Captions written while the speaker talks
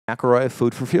McIlroy of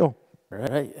Food4Fuel. All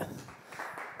right.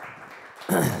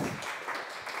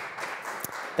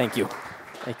 Thank you.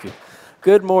 Thank you.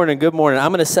 Good morning. Good morning.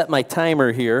 I'm going to set my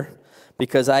timer here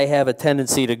because I have a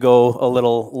tendency to go a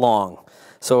little long.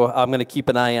 So I'm going to keep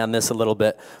an eye on this a little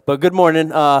bit. But good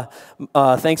morning.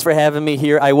 Thanks for having me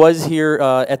here. I was here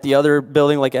at the other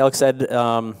building, like Alex said.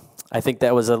 I think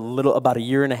that was about a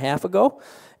year and a half ago.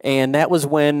 And that was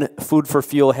when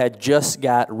Food4Fuel had just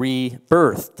got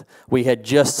rebirthed. We had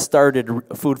just started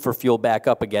Food4Fuel back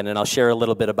up again, and I'll share a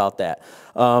little bit about that.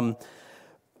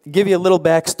 Give you a little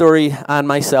backstory on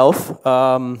myself.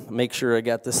 Make sure I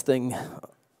got this thing.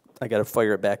 I got to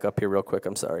fire it back up here real quick.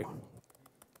 I'm sorry.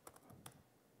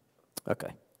 Okay.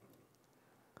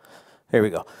 Here we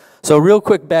go. So real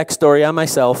quick backstory on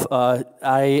myself.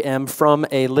 I am from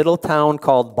a little town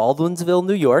called Baldwinsville,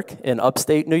 New York, in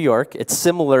upstate New York. It's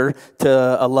similar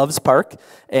to a Loves Park,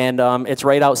 and it's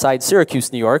right outside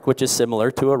Syracuse, New York, which is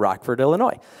similar to a Rockford,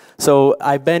 Illinois. So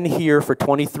I've been here for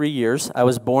 23 years. I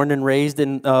was born and raised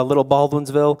in little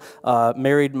Baldwinsville,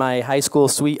 married my high school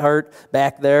sweetheart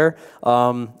back there.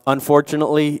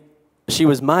 Unfortunately, she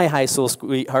was my high school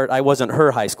sweetheart. I wasn't her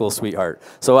high school sweetheart.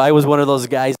 So I was one of those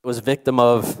guys that was victim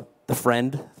of the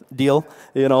friend deal,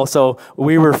 you know. So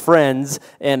we were friends,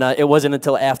 and it wasn't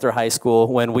until after high school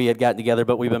when we had gotten together,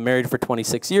 but we've been married for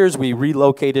 26 years. We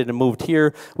relocated and moved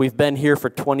here. We've been here for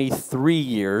 23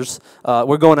 years.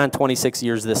 We're going on 26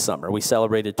 years this summer. We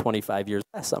celebrated 25 years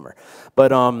last summer.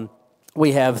 But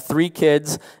we have 3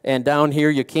 kids, and down here,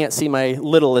 you can't see my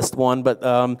littlest one, but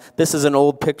this is an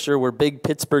old picture. We're big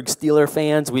Pittsburgh Steeler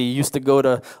fans. We used to go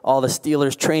to all the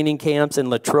Steelers training camps in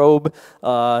Latrobe,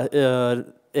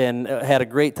 and had a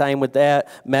great time with that.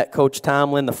 Met Coach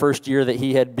Tomlin the first year that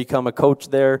he had become a coach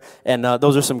there, and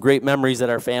those are some great memories that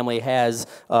our family has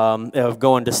of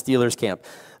going to Steelers camp.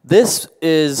 This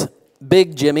is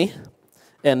Big Jimmy,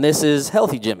 and this is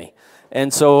Healthy Jimmy.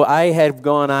 And so I have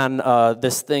gone on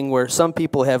this thing where some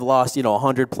people have lost,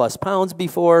 100+ pounds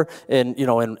before,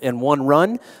 in one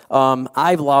run.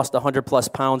 I've lost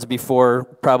 100+ pounds before,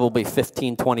 probably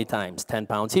 15, 20 times. 10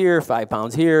 pounds here, 5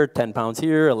 pounds here, 10 pounds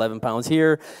here, 11 pounds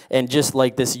here, and just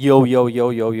like this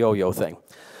yo-yo thing.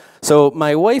 So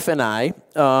my wife and I,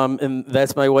 and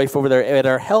that's my wife over there, at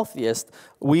our healthiest,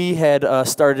 we had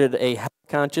started a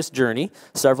health-conscious journey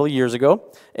several years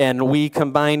ago, and we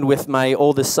combined with my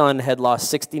oldest son had lost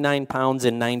 69 pounds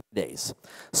in 90 days.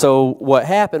 So what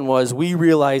happened was we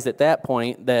realized at that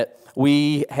point that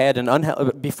we had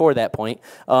before that point,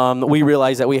 we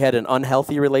realized that we had an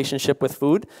unhealthy relationship with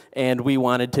food, and we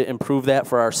wanted to improve that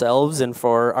for ourselves and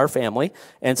for our family.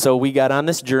 And so we got on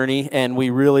this journey, and we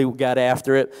really got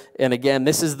after it. And again,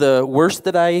 this is the worst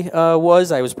that I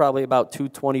was. I was probably about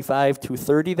 225,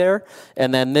 230 there.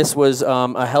 And then this was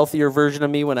a healthier version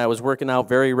of me when I was working out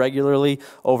very regularly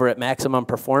over at Maximum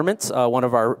Performance, one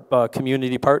of our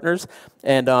community partners.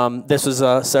 And this was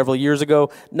several years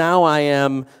ago. Now I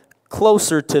am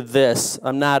closer to this.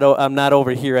 I'm not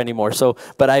over here anymore. So,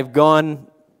 but I've gone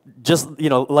just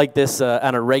like this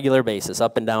on a regular basis,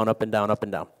 up and down, up and down, up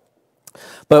and down.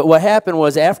 But what happened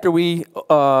was after we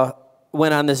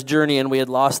went on this journey and we had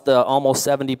lost almost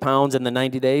 70 pounds in the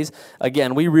 90 days,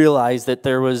 again, we realized that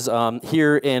there was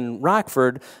here in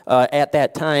Rockford at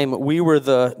that time, we were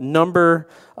the number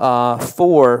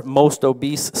 4 most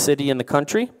obese city in the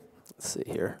country. Let's see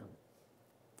here.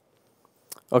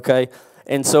 Okay.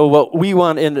 And so what we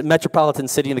want in a metropolitan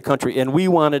city in the country, and we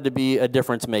wanted to be a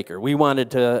difference maker. We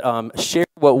wanted to share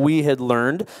what we had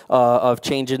learned of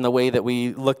changing the way that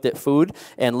we looked at food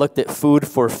and looked at food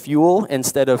for fuel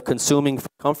instead of consuming for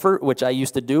comfort, which I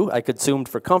used to do. I consumed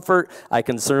for comfort. I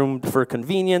consumed for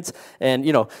convenience. And,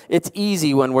 it's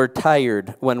easy when we're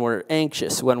tired, when we're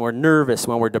anxious, when we're nervous,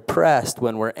 when we're depressed,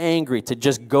 when we're angry to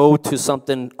just go to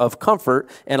something of comfort.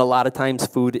 And a lot of times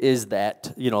food is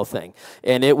that, thing.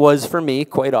 And it was for me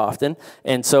quite often.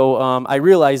 And so I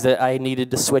realized that I needed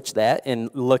to switch that and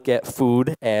look at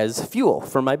food as fuel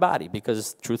for my body,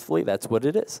 because truthfully, that's what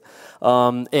it is.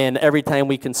 And every time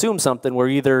we consume something, we're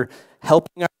either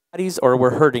helping our bodies or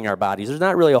we're hurting our bodies. There's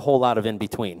not really a whole lot of in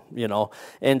between,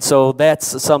 And so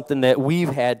that's something that we've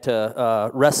had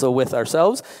to wrestle with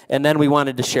ourselves, and then we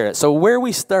wanted to share it. So where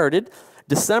we started,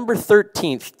 December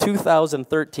 13th,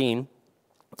 2013,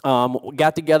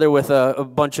 Got together with a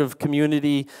bunch of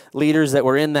community leaders that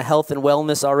were in the health and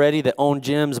wellness already, that owned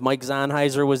gyms. Mike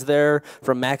Zonheiser was there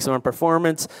from Maximum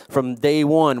Performance. From day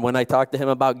one, when I talked to him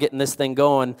about getting this thing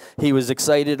going, he was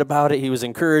excited about it. He was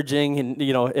encouraging, and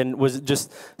and was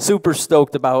just super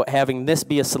stoked about having this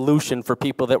be a solution for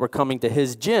people that were coming to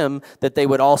his gym, that they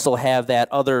would also have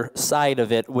that other side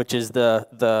of it, which is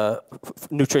the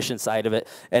nutrition side of it,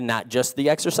 and not just the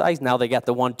exercise. Now they got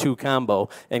the 1-2 combo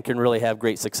and can really have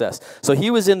great success. So he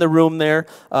was in the room there.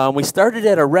 We started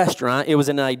at a restaurant. It was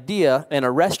an idea, and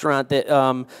a restaurant that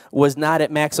was not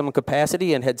at maximum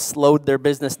capacity and had slowed their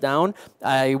business down.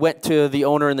 I went to the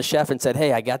owner and the chef and said,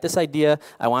 hey, I got this idea.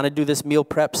 I want to do this meal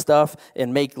prep stuff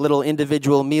and make little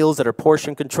individual meals that are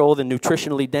portion controlled and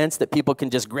nutritionally dense that people can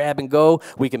just grab and go.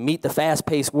 We can meet the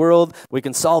fast-paced world. We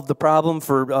can solve the problem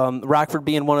for Rockford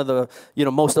being one of the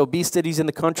most obese cities in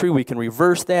the country. We can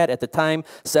reverse that. At the time,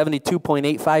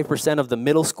 72.85% of the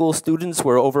middle school students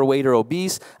were overweight or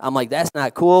obese. I'm like, that's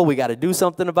not cool. We got to do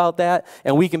something about that,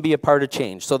 and we can be a part of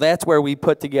change. So that's where we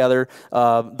put together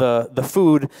the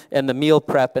food and the meal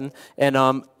prepping.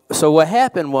 And so what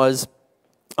happened was,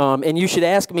 and you should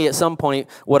ask me at some point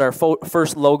what our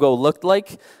first logo looked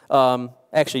like.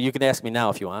 Actually, you can ask me now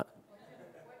if you want.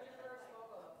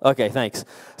 Okay, thanks.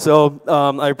 So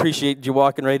I appreciate you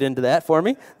walking right into that for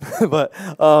me. But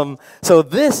so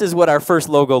this is what our first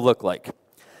logo looked like.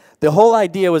 The whole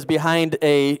idea was behind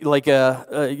an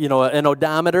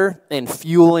odometer and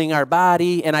fueling our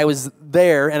body. And I was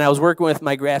there, and I was working with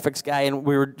my graphics guy, and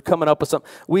we were coming up with something.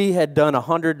 We had done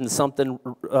 100 and something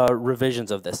revisions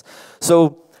of this.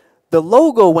 So the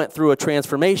logo went through a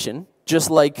transformation, just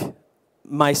like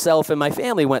myself and my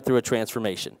family went through a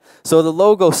transformation. So the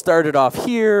logo started off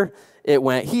here, it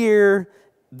went here.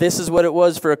 This is what it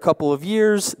was for a couple of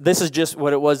years. This is just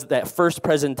what it was that first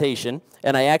presentation.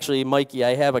 And I actually, Mikey,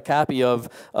 I have a copy of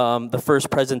the first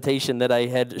presentation that I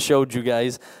had showed you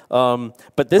guys.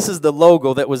 But this is the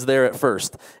logo that was there at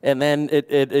first. And then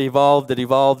it evolved,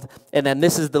 and then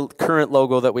this is the current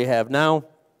logo that we have now.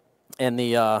 And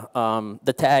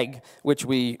the tag, which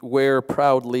we wear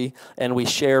proudly and we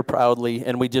share proudly,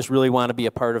 and we just really want to be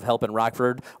a part of helping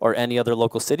Rockford or any other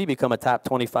local city become a top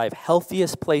 25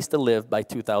 healthiest place to live by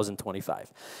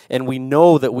 2025. And we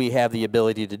know that we have the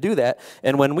ability to do that.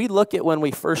 And when we look at when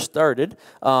we first started,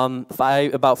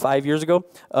 about 5 years ago,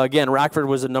 again, Rockford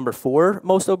was the number 4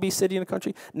 most obese city in the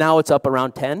country. Now it's up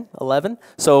around 10, 11.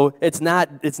 So it's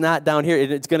not down here.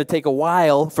 It's going to take a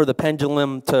while for the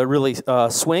pendulum to really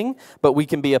swing, but we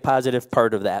can be a positive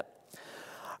part of that.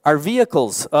 Our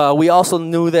vehicles, we also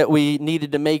knew that we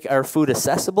needed to make our food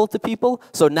accessible to people.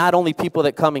 So not only people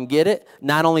that come and get it,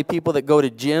 not only people that go to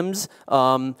gyms,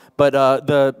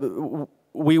 but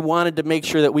we wanted to make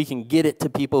sure that we can get it to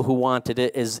people who wanted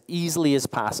it as easily as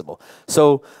possible.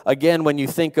 So again, when you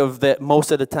think of that,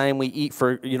 most of the time we eat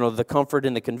for the comfort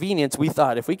and the convenience, we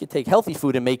thought if we could take healthy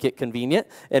food and make it convenient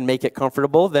and make it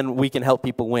comfortable, then we can help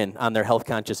people win on their health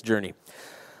conscious journey.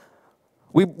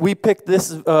 We picked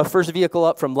this first vehicle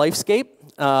up from Lifescape.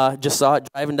 Just saw it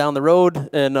driving down the road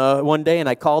and one day, and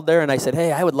I called there and I said,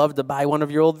 hey, I would love to buy one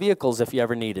of your old vehicles if you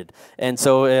ever needed. And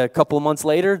so a couple of months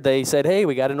later, they said, hey,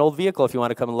 we got an old vehicle if you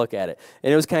want to come and look at it.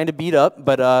 And it was kind of beat up,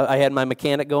 but I had my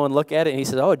mechanic go and look at it, and he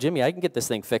said, oh, Jimmy, I can get this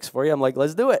thing fixed for you. I'm like,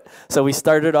 let's do it. So we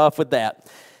started off with that.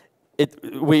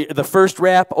 The first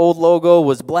wrap, old logo,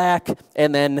 was black,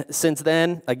 and then since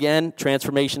then, again,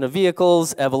 transformation of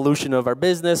vehicles, evolution of our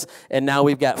business, and now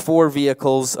we've got 4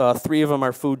 vehicles. 3 of them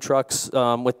are food trucks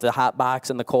with the hot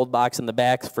box and the cold box in the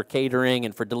back for catering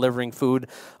and for delivering food,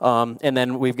 and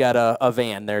then we've got a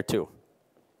van there too.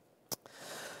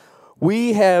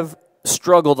 We have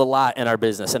struggled a lot in our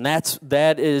business, and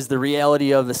that is the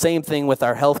reality of the same thing with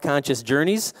our health conscious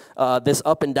journeys. This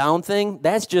up and down thing,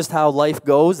 that's just how life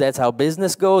goes. That's how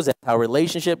business goes. That's how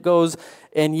relationship goes.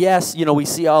 And yes, we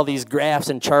see all these graphs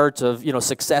and charts of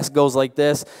success goes like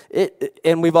this.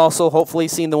 And we've also hopefully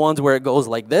seen the ones where it goes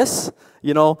like this.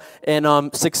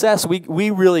 And success, we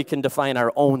really can define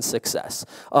our own success.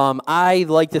 I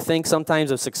like to think sometimes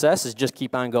of success as just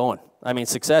keep on going. I mean,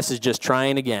 success is just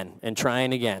trying again and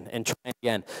trying again and trying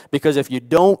again. Because if you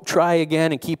don't try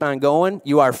again and keep on going,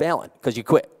 you are failing because you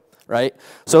quit, right?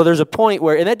 So there's a point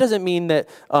where, and that doesn't mean that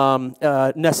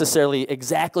necessarily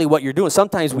exactly what you're doing.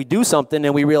 Sometimes we do something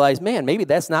and we realize, man, maybe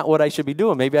that's not what I should be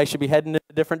doing. Maybe I should be heading in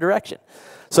a different direction.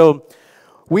 So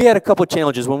we had a couple of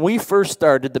challenges. When we first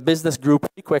started, the business grew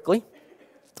pretty quickly.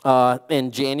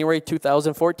 In January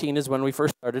 2014 is when we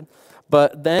first started.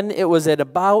 But then it was at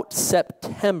about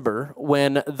September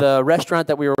when the restaurant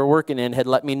that we were working in had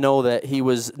let me know that he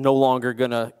was no longer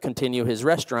going to continue his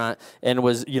restaurant and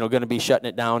was, going to be shutting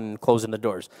it down and closing the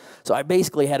doors. So I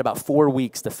basically had about 4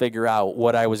 weeks to figure out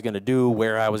what I was going to do,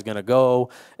 where I was going to go,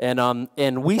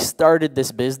 and we started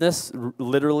this business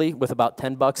literally with about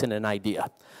 $10 and an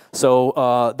idea.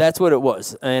 So that's what it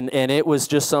was, and it was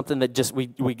just something that just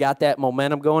we got that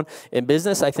momentum going. In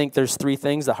business, I think there's 3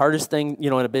 things. The hardest thing,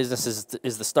 in a business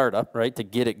is the startup, right, to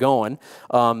get it going.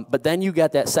 But then you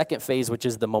got that second phase, which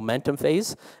is the momentum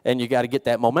phase, and you got to get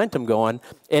that momentum going.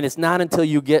 And it's not until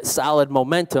you get solid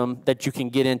momentum that you can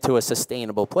get into a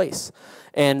sustainable place.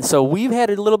 And so we've had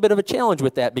a little bit of a challenge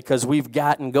with that because we've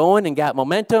gotten going and got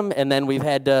momentum, and then we've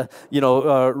had to,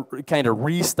 kind of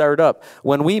restart up.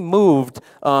 When we moved,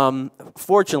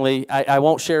 fortunately, I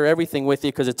won't share everything with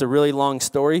you because it's a really long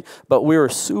story, but we were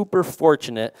super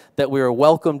fortunate that we were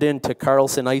welcomed into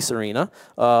Carlson Ice Arena,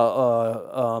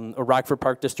 a Rockford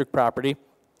Park District property.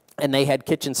 And they had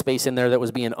kitchen space in there that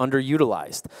was being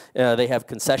underutilized. They have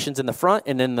concessions in the front,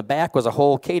 and in the back was a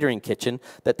whole catering kitchen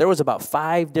that there was about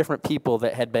 5 different people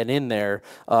that had been in there,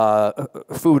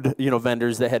 food,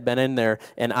 vendors that had been in there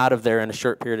and out of there in a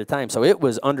short period of time. So it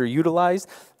was underutilized.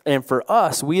 And for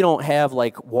us, we don't have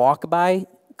like walk-by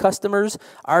customers.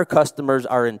 Our customers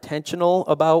are intentional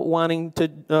about wanting to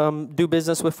do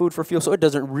business with Food4Fuel, so it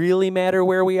doesn't really matter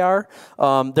where we are.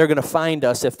 They're going to find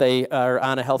us if they are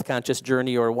on a health-conscious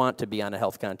journey or want to be on a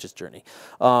health-conscious journey.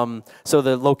 So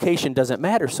the location doesn't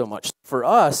matter so much. For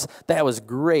us, that was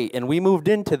great, and we moved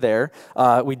into there.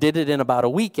 We did it in about a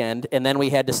weekend, and then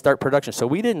we had to start production. So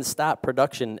we didn't stop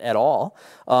production at all.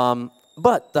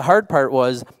 But the hard part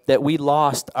was that we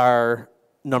lost our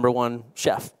 #1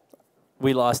 chef.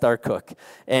 We lost our cook.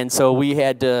 And so we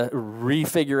had to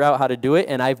refigure out how to do it.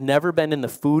 And I've never been in the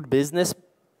food business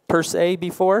per se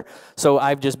before. So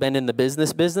I've just been in the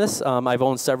business. I've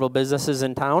owned several businesses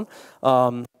in town.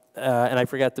 And I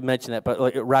forgot to mention that, but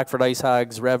like Rockford Ice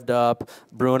Hogs, Revved Up,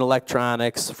 Bruin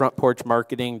Electronics, Front Porch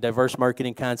Marketing, Diverse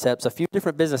Marketing Concepts, a few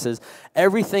different businesses.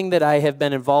 Everything that I have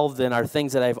been involved in are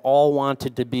things that I've all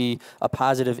wanted to be a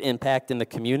positive impact in the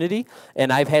community.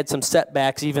 And I've had some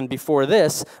setbacks even before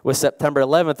this. With September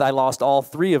 11th, I lost all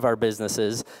 3 of our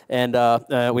businesses. And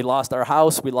we lost our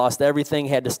house, we lost everything,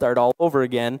 had to start all over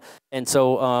again. And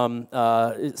so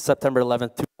September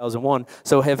 11th, 2001.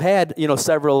 So have had,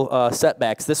 several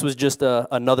setbacks. This was just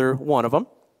another one of them.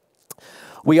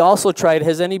 We also tried,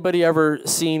 has anybody ever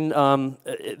seen,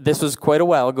 this was quite a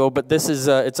while ago, but this is,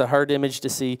 it's a hard image to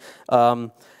see, I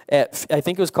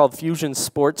think it was called Fusion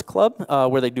Sports Club,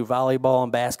 where they do volleyball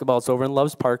and basketball. It's over in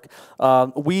Loves Park.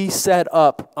 We set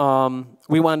up,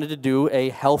 we wanted to do a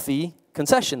healthy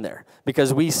concession there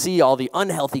because we see all the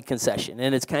unhealthy concession,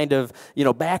 and it's kind of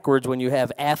backwards when you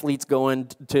have athletes going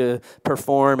to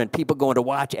perform and people going to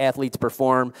watch athletes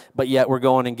perform, but yet we're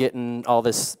going and getting all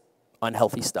this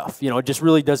unhealthy stuff. It just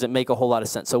really doesn't make a whole lot of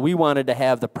sense. So we wanted to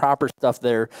have the proper stuff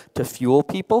there to fuel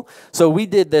people. So we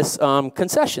did this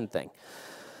concession thing.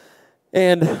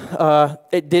 And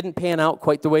it didn't pan out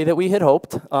quite the way that we had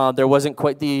hoped. There wasn't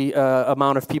quite the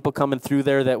amount of people coming through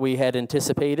there that we had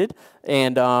anticipated.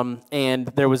 And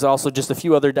there was also just a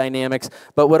few other dynamics.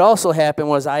 But what also happened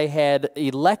was I had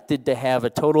elected to have a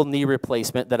total knee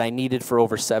replacement that I needed for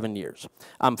over 7 years.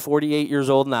 I'm 48 years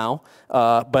old now,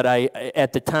 but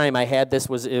at the time I had this,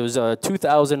 it was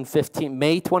 2015,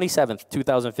 May 27th,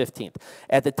 2015.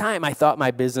 At the time, I thought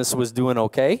my business was doing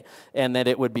okay and that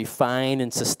it would be fine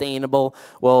and sustainable.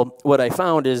 Well, what I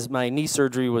found is my knee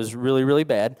surgery was really, really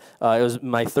bad. It was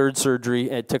my 3rd surgery.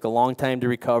 It took a long time to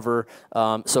recover.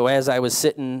 So as I was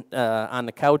sitting on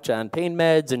the couch on pain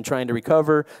meds and trying to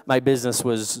recover, my business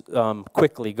was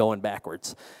quickly going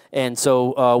backwards. And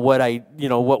so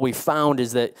what we found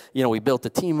is that, we built a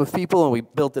team of people and we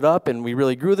built it up and we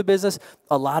really grew the business.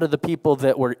 A lot of the people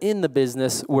that were in the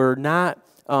business were not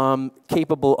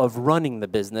capable of running the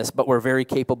business, but we're very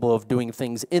capable of doing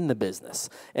things in the business.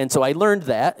 And so I learned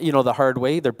that, the hard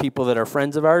way. They're people that are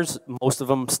friends of ours. Most of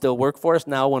them still work for us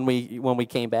now when we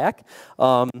came back.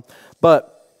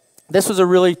 But this was a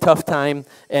really tough time,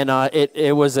 and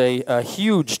it was a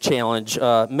huge challenge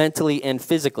mentally and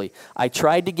physically. I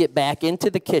tried to get back into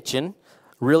the kitchen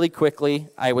really quickly.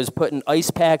 I was putting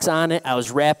ice packs on it. I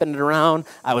was wrapping it around.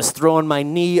 I was throwing my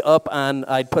knee up on,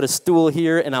 I'd put a stool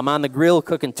here, and I'm on the grill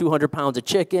cooking 200 pounds of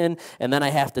chicken, and then I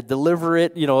have to deliver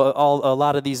it, you know, a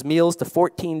lot of these meals to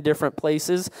 14 different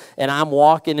places, and I'm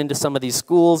walking into some of these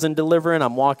schools and delivering.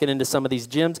 I'm walking into some of these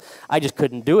gyms. I just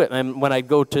couldn't do it. And when I'd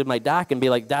go to my doc and be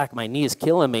like, "Doc, my knee is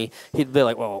killing me," he'd be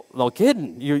like, "Well, no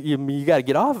kidding. You got to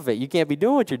get off of it. You can't be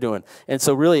doing what you're doing." And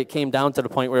so really it came down to the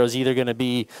point where it was either going to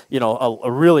be, you know,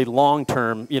 a really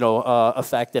long-term, you know,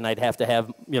 effect, and I'd have to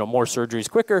have, you know, more surgeries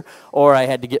quicker, or I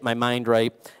had to get my mind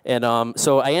right. And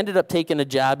so I ended up taking a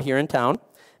job here in town,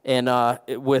 and I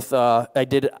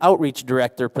did an outreach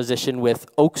director position with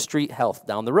Oak Street Health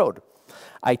down the road.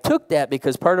 I took that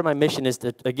because part of my mission is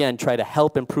to, again, try to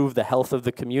help improve the health of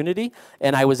the community,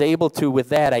 and I was able to, with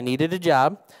that, I needed a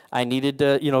job. I needed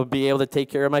to, you know, be able to take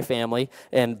care of my family,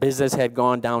 and business had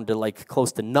gone down to like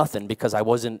close to nothing because I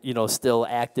wasn't, you know, still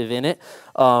active in it.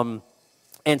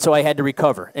 And so I had to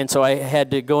recover, and so I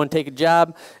had to go and take a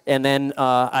job, and then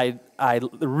I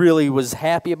really was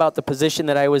happy about the position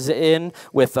that I was in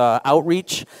with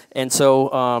outreach, and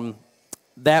so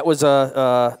that was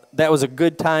a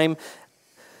good time.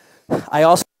 I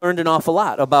also learned an awful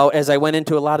lot about, as I went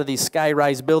into a lot of these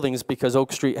sky-rise buildings, because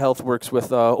Oak Street Health works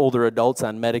with older adults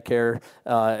on Medicare,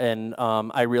 and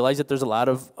I realized that there's a lot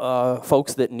of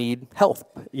folks that need help,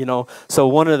 you know. So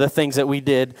one of the things that we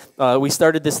did, we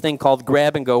started this thing called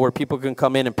Grab and Go, where people can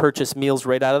come in and purchase meals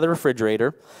right out of the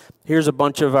refrigerator. Here's a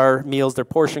bunch of our meals. They're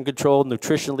portion controlled,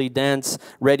 nutritionally dense,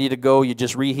 ready to go. You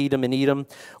just reheat them and eat them.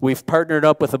 We've partnered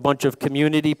up with a bunch of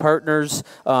community partners.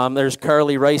 There's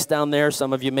Carly Rice down there.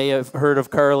 Some of you may have heard of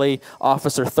Carly.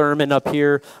 Officer Thurman up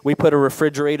here. We put a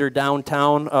refrigerator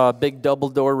downtown, a big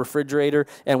double-door refrigerator,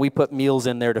 and we put meals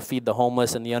in there to feed the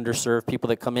homeless and the underserved people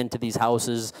that come into these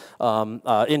houses,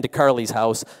 into Carly's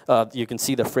house. You can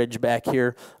see the fridge back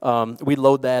here. We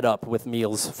load that up with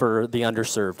meals for the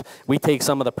underserved. We take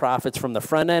some of the profits from the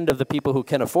front end of the people who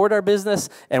can afford our business,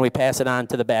 and we pass it on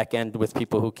to the back end with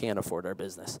people who can't afford our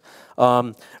business.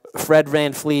 Fred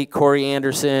Van Fleet, Corey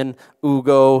Anderson,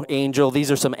 Ugo, Angel,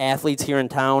 these are some athletes here in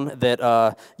town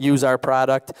that use our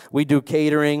product. We do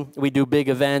catering, we do big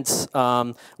events.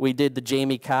 We did the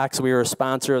Jamie Cox, we were a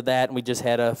sponsor of that, and we just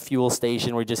had a fuel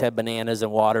station where we just had bananas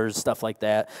and waters, stuff like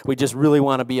that. We just really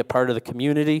want to be a part of the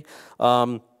community.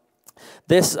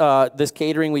 This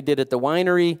catering we did at the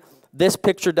winery. This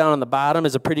picture down on the bottom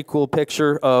is a pretty cool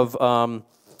picture of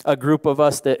a group of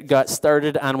us that got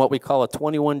started on what we call a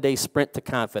 21-day sprint to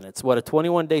confidence. What a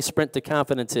 21-day sprint to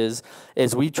confidence is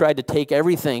we tried to take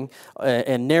everything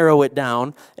and narrow it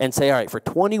down and say, all right, for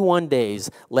 21 days,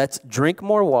 let's drink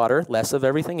more water, less of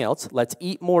everything else. Let's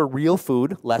eat more real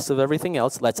food, less of everything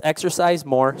else. Let's exercise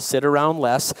more, sit around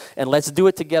less, and let's do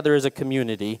it together as a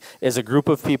community, as a group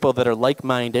of people that are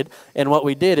like-minded. And what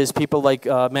we did is people like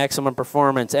Maximum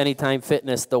Performance, Anytime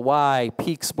Fitness, The Y,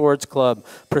 Peak Sports Club,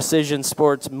 Precision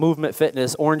Sports, Movement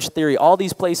Fitness, Orange Theory, all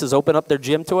these places open up their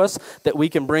gym to us that we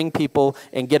can bring people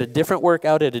and get a different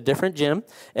workout at a different gym,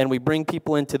 and we bring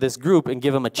people into this group and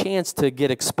give them a chance to get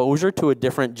exposure to a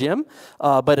different gym,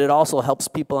 but it also helps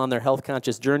people on their health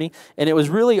conscious journey. And it was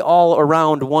really all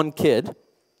around one kid.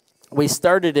 We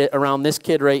started it around this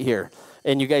kid right here.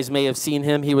 And you guys may have seen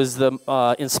him. He was the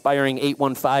Inspiring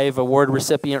 815 Award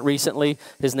recipient recently.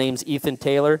 His name's Ethan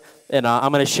Taylor, and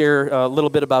I'm going to share a little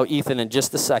bit about Ethan in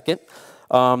just a second.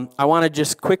 I want to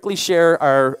just quickly share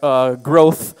our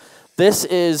growth. This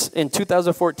is in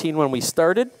 2014 when we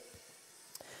started.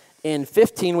 In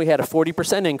 15, we had a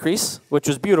 40% increase, which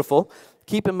was beautiful.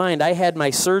 Keep in mind, I had my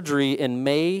surgery in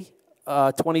May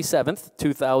 27th,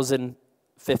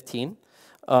 2015.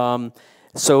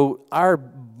 So our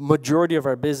majority of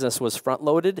our business was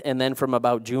front-loaded, and then from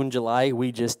about June, July,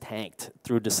 we just tanked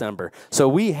through December. So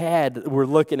we're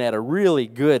looking at a really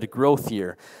good growth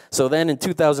year. So then in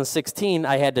 2016,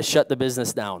 I had to shut the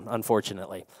business down,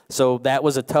 unfortunately. So that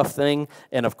was a tough thing,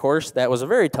 and of course, that was a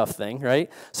very tough thing,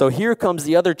 right? So here comes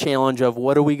the other challenge of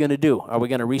what are we going to do? Are we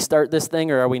going to restart this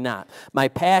thing, or are we not? My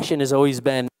passion has always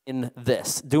been in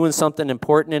this, doing something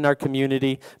important in our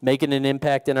community, making an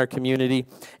impact in our community.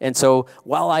 And so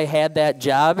while I had that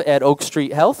job at Oak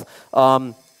Street Health,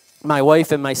 my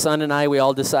wife and my son and I, we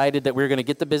all decided that we were going to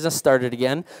get the business started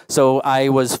again. So I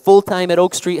was full-time at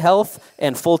Oak Street Health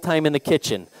and full-time in the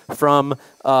kitchen from,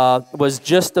 was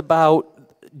just about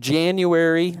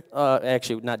January,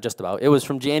 actually not just about, it was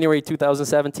from January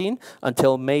 2017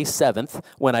 until May 7th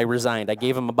when I resigned. I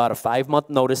gave him about a 5-month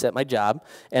notice at my job,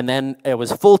 and then it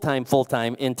was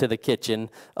full-time into the kitchen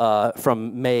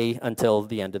from May until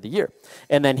the end of the year.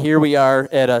 And then here we are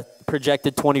at a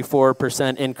projected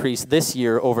 24% increase this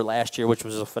year over last year, which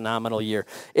was a phenomenal year.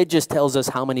 It just tells us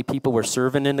how many people we're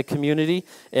serving in the community,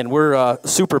 and we're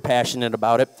super passionate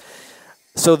about it.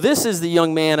 So this is the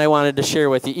young man I wanted to share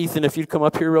with you. Ethan, if you'd come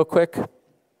up here real quick.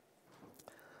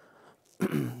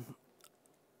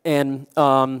 And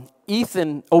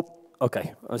Ethan, oh,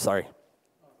 okay, I'm sorry.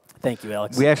 Thank you,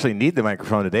 Alex. We actually need the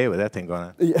microphone today with that thing going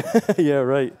on. Yeah,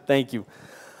 right, thank you.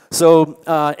 So,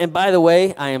 and by the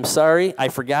way, I am sorry, I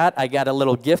forgot, I got a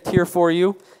little gift here for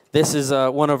you. This is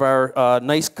one of our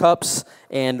nice cups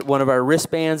and one of our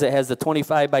wristbands that has the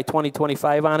 25 by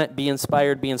 2025 on it. Be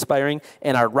inspired, be inspiring,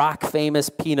 and our Rock famous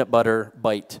peanut butter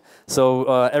bite.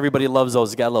 So everybody loves those.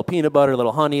 It's got a little peanut butter, a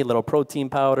little honey, a little protein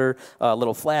powder, a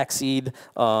little flaxseed,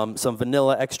 some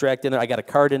vanilla extract in there. I got a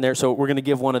card in there, so we're going to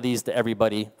give one of these to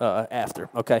everybody after,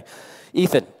 okay?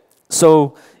 Ethan,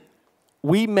 so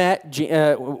we met,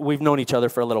 we've known each other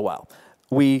for a little while.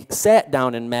 We sat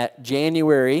down and met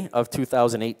January of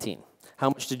 2018. How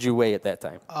much did you weigh at that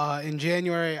time? In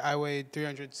January, I weighed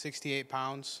 368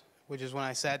 pounds, which is when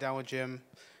I sat down with Jim, and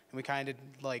we kind of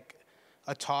did like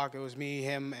a talk. It was me,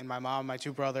 him, and my mom, my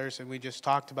 2 brothers, and we just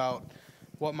talked about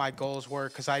what my goals were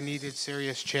because I needed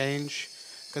serious change.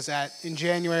 Because in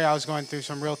January, I was going through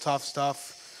some real tough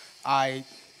stuff. I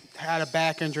had a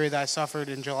back injury that I suffered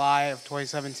in July of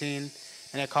 2017,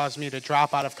 and it caused me to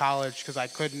drop out of college because I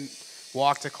couldn't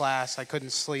walk to class, I couldn't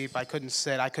sleep, I couldn't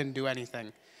sit, I couldn't do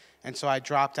anything. And so I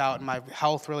dropped out, and my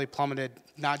health really plummeted,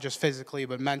 not just physically,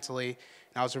 but mentally.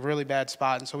 And I was in a really bad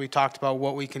spot, and so we talked about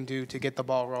what we can do to get the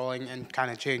ball rolling and kind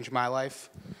of change my life.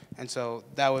 And so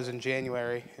that was in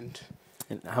January. And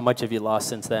how much have you lost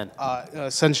since then?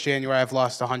 Since January, I've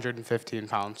lost 115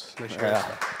 pounds this year.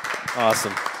 Yeah.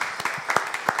 Awesome.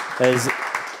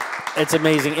 It's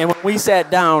amazing. And when we sat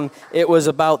down, it was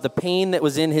about the pain that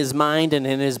was in his mind and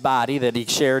in his body that he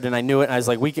shared, and I knew it. And I was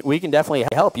like, we can definitely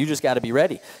help. You just got to be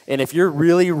ready. And if you're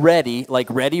really ready, like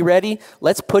ready,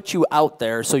 let's put you out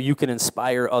there so you can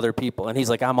inspire other people. And he's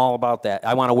like, I'm all about that.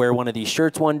 I want to wear one of these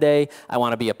shirts one day. I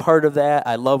want to be a part of that.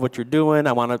 I love what you're doing.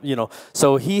 I want to, you know.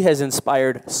 So he has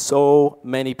inspired so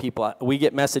many people. We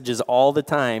get messages all the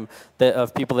time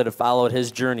of people that have followed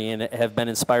his journey and have been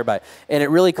inspired by it. And it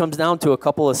really comes down to a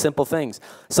couple of simple things.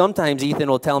 Sometimes Ethan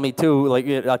will tell me too, like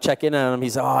I'll check in on him,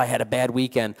 he's, oh, I had a bad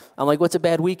weekend. I'm like, what's a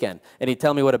bad weekend? And he'd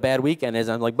tell me what a bad weekend is.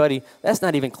 I'm like, buddy, that's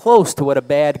not even close to what a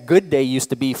bad good day used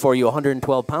to be for you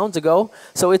 112 pounds ago.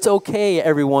 So it's okay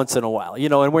every once in a while, you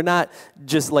know, and we're not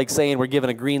just like saying we're giving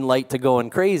a green light to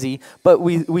going crazy, but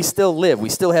we still live. We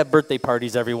still have birthday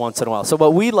parties every once in a while. So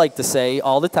what we like to say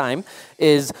all the time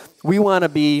is we want to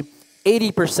be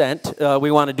 80%, we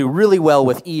want to do really well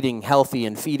with eating healthy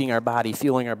and feeding our body,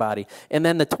 fueling our body. And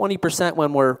then the 20%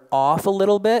 when we're off a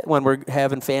little bit, when we're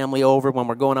having family over, when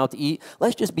we're going out to eat,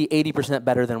 let's just be 80%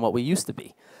 better than what we used to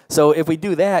be. So if we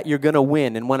do that, you're going to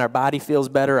win. And when our body feels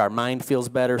better, our mind feels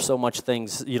better, so much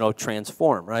things, you know,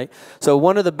 transform, right? So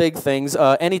one of the big things,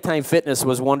 Anytime Fitness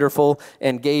was wonderful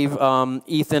and gave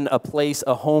Ethan a place,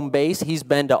 a home base. He's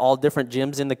been to all different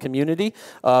gyms in the community,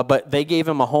 but they gave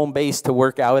him a home base to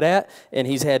work out at, and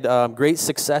he's had great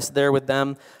success there with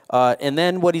them. And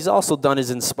then what he's also done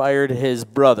is inspired his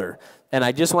brother. And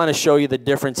I just want to show you the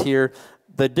difference here.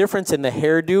 The difference in the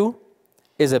hairdo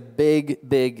is a big,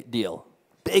 big deal.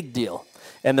 Big deal.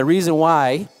 And the reason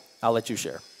why, I'll let you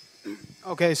share.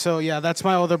 Okay, so yeah, that's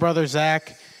my older brother,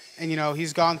 Zach. And, you know,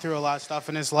 he's gone through a lot of stuff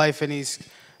in his life, and he's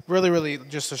really, really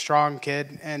just a strong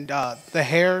kid. And the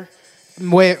hair,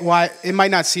 why it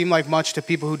might not seem like much to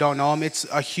people who don't know him, it's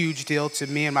a huge deal to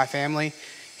me and my family.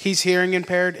 He's hearing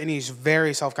impaired, and he's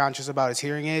very self-conscious about his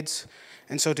hearing aids.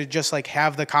 And so to just, like,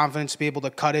 have the confidence to be able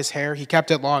to cut his hair, he kept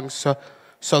it long so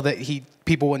that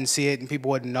people wouldn't see it and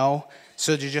people wouldn't know.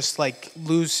 So to just, like,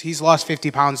 he's lost 50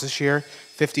 pounds this year,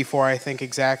 54, I think,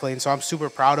 exactly. And so I'm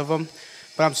super proud of him.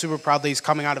 But I'm super proud that he's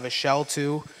coming out of his shell,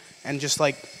 too. And just,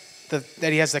 like,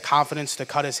 that he has the confidence to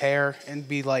cut his hair and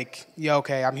be like, yeah,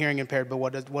 okay, I'm hearing impaired, but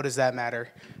what does that matter?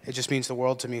 It just means the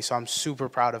world to me. So I'm super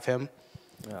proud of him.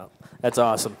 Yeah, that's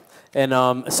awesome. And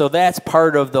so that's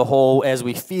part of the whole, as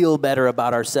we feel better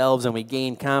about ourselves and we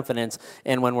gain confidence.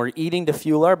 And when we're eating to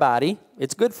fuel our body,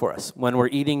 it's good for us. When we're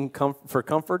eating for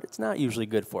comfort, it's not usually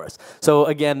good for us. So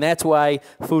again, that's why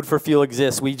Food for Fuel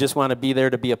exists. We just want to be there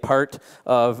to be a part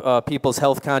of people's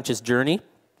health conscious journey.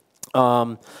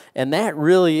 And that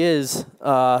really is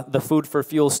the Food for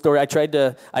Fuel story. I tried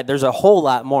to, there's a whole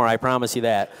lot more, I promise you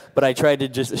that, but I tried to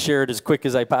just share it as quick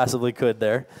as I possibly could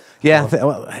there. Yeah.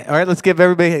 Well, all right, let's give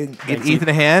everybody, give Ethan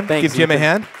a hand. Thanks, give Jim Ethan. a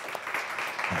hand.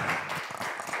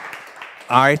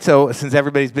 All right, so since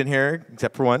everybody's been here,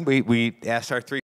 except for one, we asked our 3